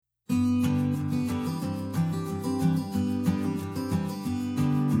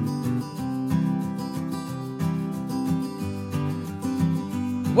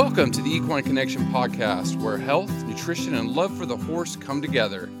Welcome to the Equine Connection podcast, where health, nutrition, and love for the horse come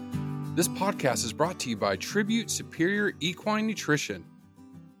together. This podcast is brought to you by Tribute Superior Equine Nutrition.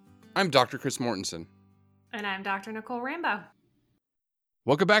 I'm Dr. Chris Mortensen. And I'm Dr. Nicole Rambo.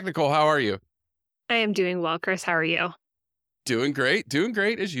 Welcome back, Nicole. How are you? I am doing well, Chris. How are you? Doing great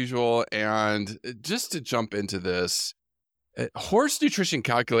as usual. And just to jump into this, horse nutrition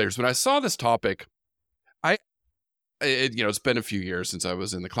calculators, when I saw this topic, it's been a few years since I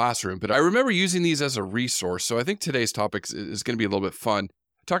was in the classroom, but I remember using these as a resource. So I think today's topic is going to be a little bit fun.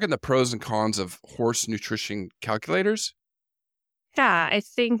 Talking the pros and cons of horse nutrition calculators. Yeah, I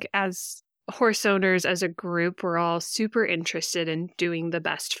think as horse owners, as a group, we're all super interested in doing the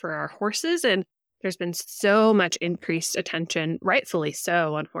best for our horses. And there's been so much increased attention, rightfully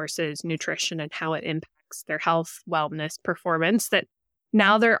so, on horses' nutrition and how it impacts their health, wellness, performance, that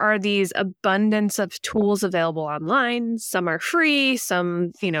now there are these abundance of tools available online. Some are free,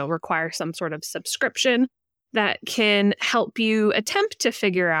 some, require some sort of subscription that can help you attempt to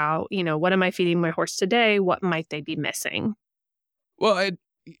figure out, what am I feeding my horse today? What might they be missing? Well,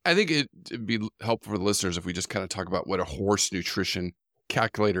 I think it'd be helpful for the listeners if we just kind of talk about what a horse nutrition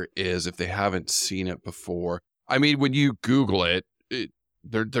calculator is, if they haven't seen it before. I mean, when you Google it,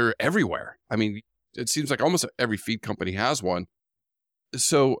 they're everywhere. I mean, it seems like almost every feed company has one.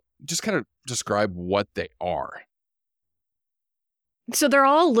 So just kind of describe what they are. So they're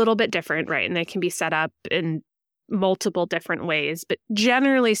all a little bit different, right? And they can be set up in multiple different ways. But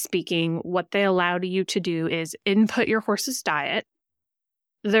generally speaking, what they allow you to do is input your horse's diet,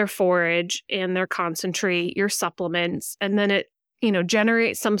 their forage, and their concentrate, your supplements, and then it,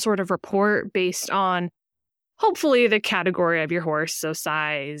 generates some sort of report based on hopefully the category of your horse. So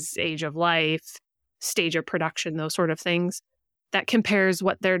size, age of life, stage of production, those sort of things. That compares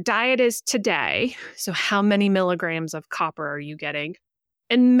what their diet is today. So how many milligrams of copper are you getting?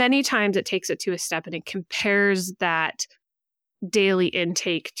 And many times it takes it to a step and it compares that daily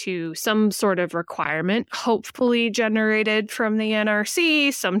intake to some sort of requirement, hopefully generated from the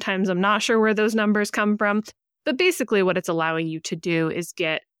NRC. Sometimes I'm not sure where those numbers come from. But basically what it's allowing you to do is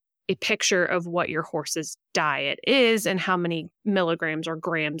get a picture of what your horse's diet is and how many milligrams or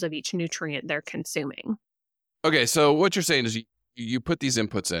grams of each nutrient they're consuming. Okay, so what you're saying is you put these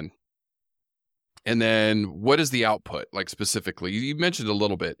inputs in, and then what is the output, like specifically? You mentioned a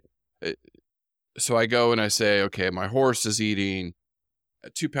little bit. So I go and I say, okay, my horse is eating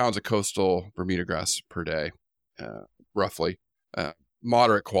 2 pounds of coastal Bermuda grass per day, roughly,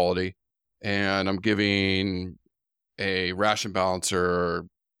 moderate quality, and I'm giving a ration balancer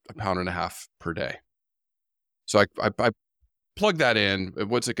 1.5 pounds per day. So I plug that in.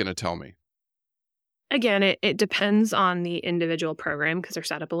 What's it going to tell me? Again, it depends on the individual program because they're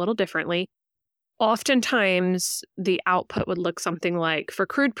set up a little differently. Oftentimes, the output would look something like, for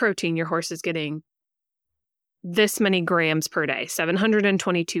crude protein, your horse is getting this many grams per day,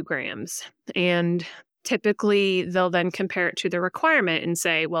 722 grams. And typically, they'll then compare it to the requirement and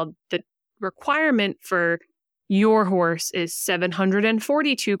say, well, the requirement for your horse is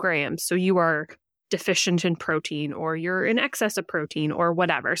 742 grams. So you are deficient in protein, or you're in excess of protein, or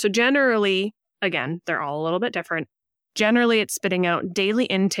whatever. So generally, again, they're all a little bit different. Generally, it's spitting out daily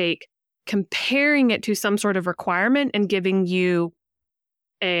intake, comparing it to some sort of requirement and giving you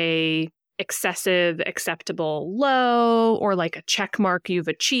a excessive, acceptable, low, or like a check mark, you've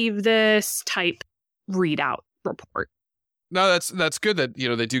achieved this type readout report. No, that's good that,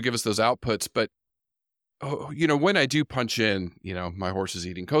 they do give us those outputs. But, when I do punch in, my horse is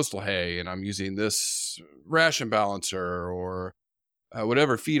eating coastal hay and I'm using this ration balancer or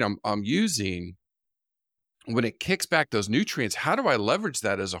whatever feed I'm using, when it kicks back those nutrients, how do I leverage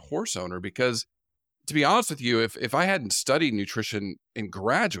that as a horse owner? Because to be honest with you, if I hadn't studied nutrition in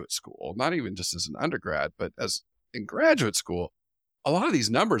graduate school, not even just as an undergrad, but as in graduate school, a lot of these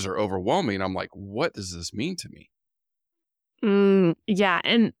numbers are overwhelming. I'm like, what does this mean to me? Yeah.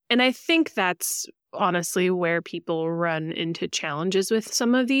 And I think that's honestly where people run into challenges with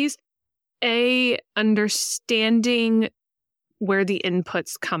some of these. Understanding where the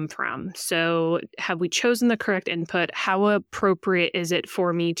inputs come from. So have we chosen the correct input? How appropriate is it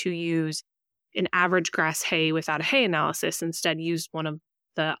for me to use an average grass hay without a hay analysis? Instead, use one of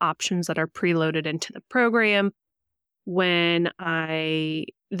the options that are preloaded into the program. When I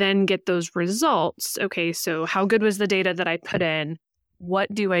then get those results, okay, so how good was the data that I put in?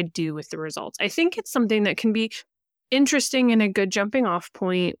 What do I do with the results? I think it's something that can be interesting and a good jumping off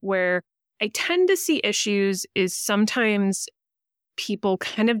point. Where I tend to see issues is sometimes people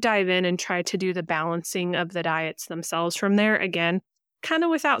kind of dive in and try to do the balancing of the diets themselves from there. Again, kind of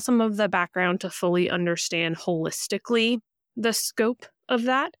without some of the background to fully understand holistically the scope of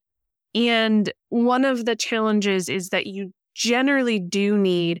that. And one of the challenges is that you generally do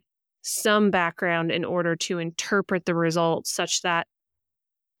need some background in order to interpret the results, such that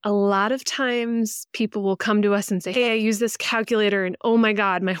a lot of times people will come to us and say, hey, I use this calculator and oh my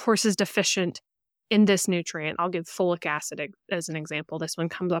God, my horse is deficient in this nutrient. I'll give folic acid as an example. This one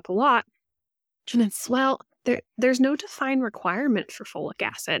comes up a lot. And it's, well, there's no defined requirement for folic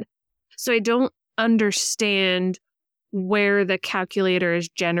acid. So I don't understand where the calculator is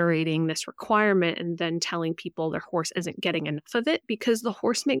generating this requirement and then telling people their horse isn't getting enough of it, because the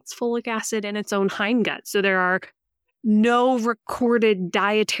horse makes folic acid in its own hindgut. So there are no recorded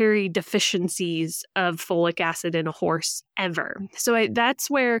dietary deficiencies of folic acid in a horse ever. So that's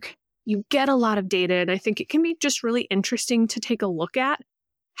where you get a lot of data. And I think it can be just really interesting to take a look at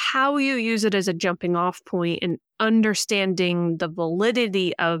how you use it as a jumping off point, and understanding the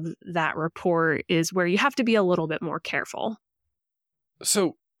validity of that report is where you have to be a little bit more careful.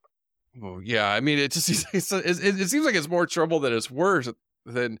 So, yeah, I mean, it seems like it's more trouble than it's worse.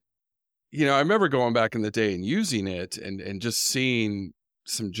 Than, I remember going back in the day and using it and just seeing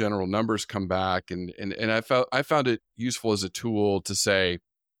some general numbers come back, and I found it useful as a tool to say,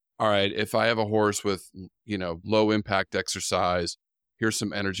 all right, if I have a horse with low impact exercise, here's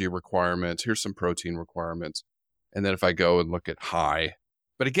some energy requirements, here's some protein requirements. And then if I go and look at high,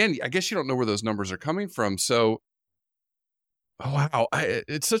 but again, I guess you don't know where those numbers are coming from. So, wow,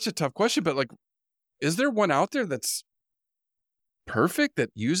 it's such a tough question, but is there one out there that's perfect that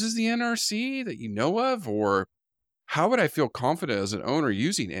uses the NRC that you know of? Or how would I feel confident as an owner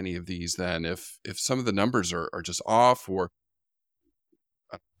using any of these then if some of the numbers are just off, or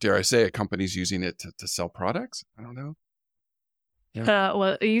dare I say a company's using it to sell products? I don't know. Yeah.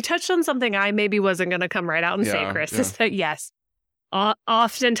 Well, you touched on something I maybe wasn't going to come right out and say, Chris, is that yes,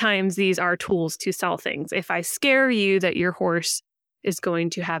 oftentimes these are tools to sell things. If I scare you that your horse is going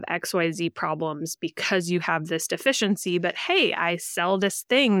to have XYZ problems because you have this deficiency, but hey, I sell this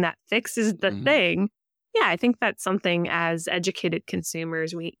thing that fixes the thing. Yeah, I think that's something as educated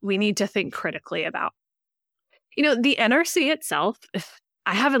consumers we need to think critically about. The NRC itself,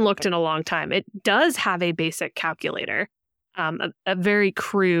 I haven't looked in a long time. It does have a basic calculator. A very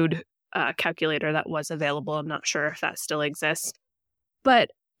crude calculator that was available. I'm not sure if that still exists. But,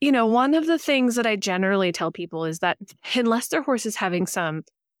 one of the things that I generally tell people is that unless their horse is having some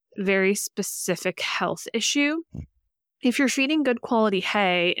very specific health issue, if you're feeding good quality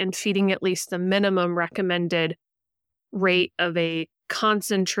hay and feeding at least the minimum recommended rate of a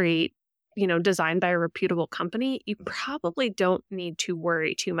concentrate, designed by a reputable company, you probably don't need to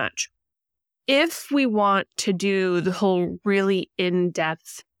worry too much. If we want to do the whole really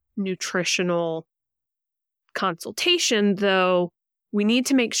in-depth nutritional consultation, though, we need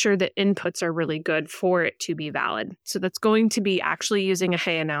to make sure that inputs are really good for it to be valid. So that's going to be actually using a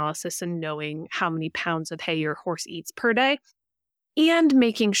hay analysis and knowing how many pounds of hay your horse eats per day, and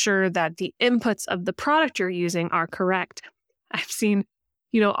making sure that the inputs of the product you're using are correct. I've seen,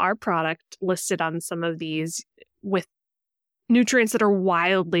 our product listed on some of these with nutrients that are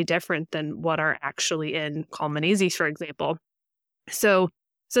wildly different than what are actually in Calmaneses, for example. So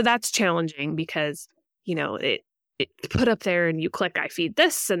that's challenging because, it put up there and you click, I feed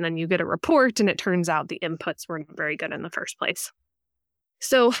this, and then you get a report and it turns out the inputs weren't very good in the first place.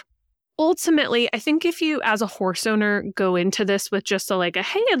 So ultimately, I think if you as a horse owner go into this with just hey,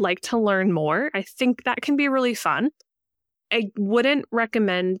 I'd like to learn more, I think that can be really fun. I wouldn't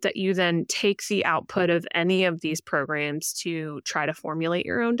recommend that you then take the output of any of these programs to try to formulate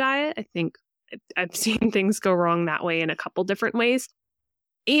your own diet. I think I've seen things go wrong that way in a couple different ways.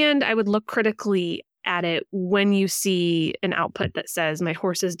 And I would look critically at it when you see an output that says my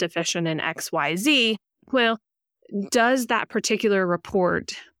horse is deficient in XYZ. Well, does that particular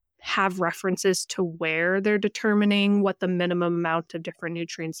report have references to where they're determining what the minimum amount of different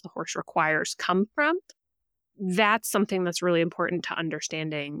nutrients the horse requires come from? That's something that's really important to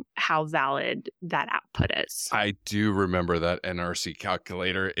understanding how valid that output is. I do remember that NRC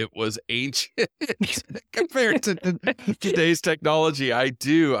calculator. It was ancient compared to today's technology. I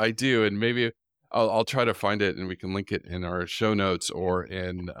do. And maybe I'll try to find it and we can link it in our show notes or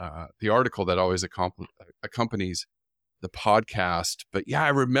in the article that always accompanies the podcast. But yeah, I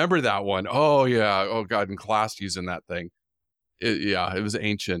remember that one. Oh yeah. Oh God, in class using that thing. It was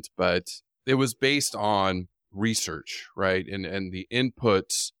ancient, but it was based on research, right? And the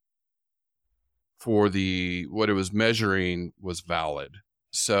inputs for what it was measuring was valid.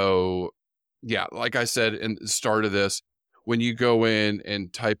 So yeah, like I said in the start of this, when you go in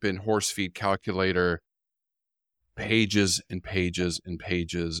and type in horse feed calculator, pages and pages and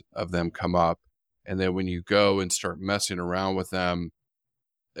pages of them come up. And then when you go and start messing around with them,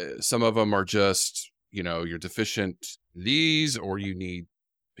 Some of them are just, you're deficient in these, or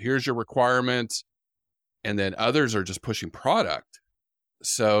here's your requirements. And then others are just pushing product.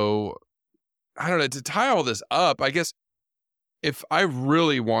 So I don't know, to tie all this up, I guess if I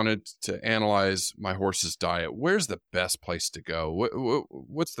really wanted to analyze my horse's diet, where's the best place to go?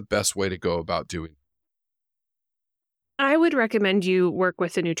 What's the best way to go about doing it? I would recommend you work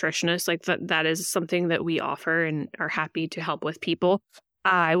with a nutritionist. Like that is something that we offer and are happy to help with people.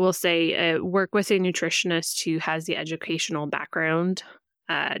 I will say work with a nutritionist who has the educational background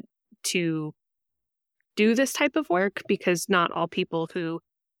to do this type of work, because not all people who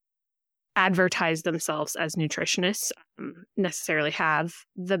advertise themselves as nutritionists necessarily have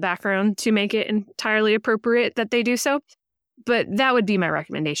the background to make it entirely appropriate that they do so. But that would be my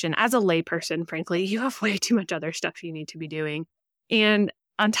recommendation. As a layperson, frankly, you have way too much other stuff you need to be doing. And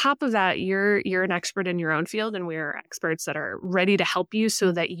on top of that, you're an expert in your own field, and we're experts that are ready to help you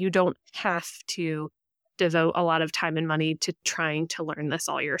so that you don't have to devote a lot of time and money to trying to learn this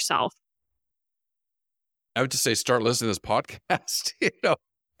all yourself. I would just say start listening to this podcast.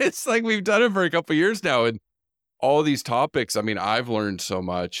 It's like we've done it for a couple of years now, and all these topics. I mean, I've learned so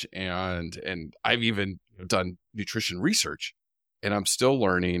much, and I've even done nutrition research, and I'm still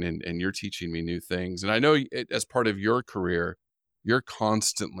learning, and you're teaching me new things. And I know as part of your career, you're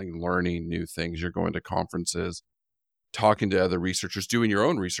constantly learning new things. You're going to conferences, talking to other researchers, doing your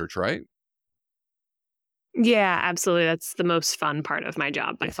own research, right? Yeah, absolutely. That's the most fun part of my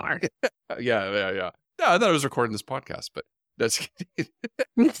job by far. Yeah. No, I thought I was recording this podcast, but that's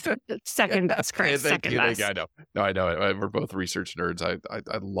second best, Chris. Second best. I know. No, I know. We're both research nerds.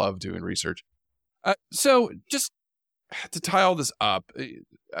 I love doing research. So just to tie all this up,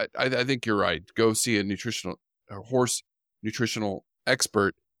 I think you're right. Go see a horse nutritional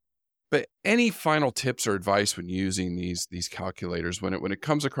expert. But any final tips or advice when using these calculators, when it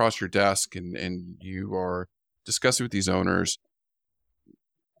comes across your desk and you are discussing with these owners,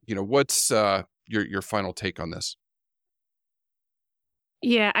 what's your final take on this?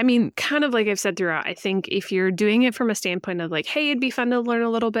 Yeah, I mean, kind of like I've said throughout, I think if you're doing it from a standpoint of like, hey, it'd be fun to learn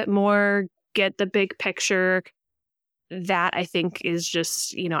a little bit more, get the big picture, that I think is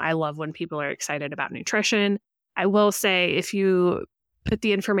just, I love when people are excited about nutrition. I will say if you put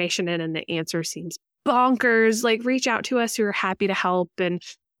the information in and the answer seems bonkers, like reach out to us. We're happy to help. And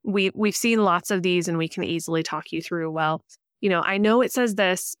we've seen lots of these, and we can easily talk you through, well, I know it says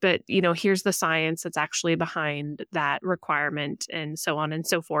this, but, here's the science that's actually behind that requirement, and so on and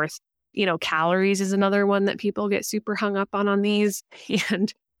so forth. Calories is another one that people get super hung up on these.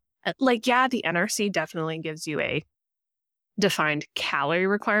 And the NRC definitely gives you a defined calorie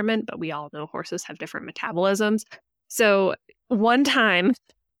requirement, but we all know horses have different metabolisms. So one time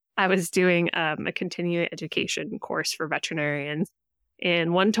I was doing a continuing education course for veterinarians,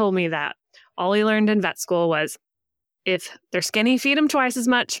 and one told me that all he learned in vet school was, if they're skinny, feed them twice as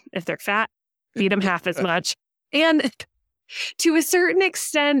much. If they're fat, feed them half as much. And to a certain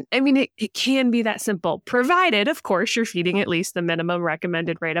extent, I mean, it can be that simple, provided, of course, you're feeding at least the minimum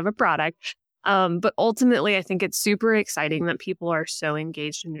recommended rate of a product. But ultimately, I think it's super exciting that people are so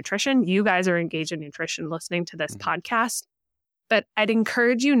engaged in nutrition. You guys are engaged in nutrition listening to this podcast. But I'd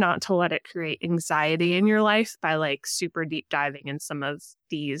encourage you not to let it create anxiety in your life by super deep diving in some of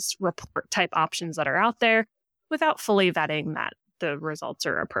these report type options that are out there without fully vetting that the results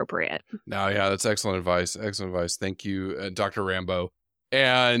are appropriate. No, yeah, that's excellent advice. Excellent advice. Thank you, Dr. Rambo.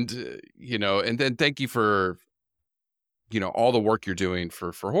 And, and then thank you for, all the work you're doing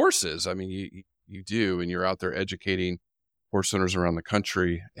for horses. I mean, you do, and you're out there educating horse owners around the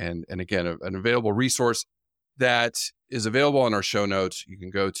country. And again, an available resource that is available in our show notes. You can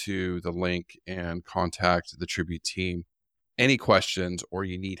go to the link and contact the Tribute team. Any questions, or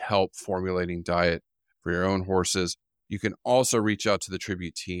you need help formulating diet for your own horses, you can also reach out to the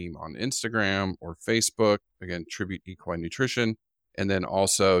Tribute team on Instagram or Facebook. Again, Tribute Equine Nutrition, and then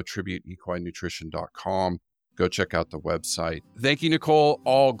also tributeequinenutrition.com. Go check out the website. Thank you, Nicole.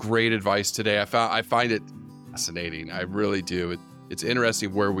 All great advice today. I find it fascinating. I really do. It's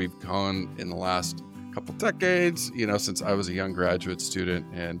interesting where we've gone in the last couple decades, since I was a young graduate student,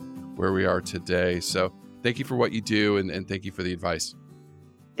 and where we are today. So thank you for what you do, and thank you for the advice.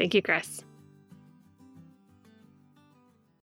 Thank you, Chris.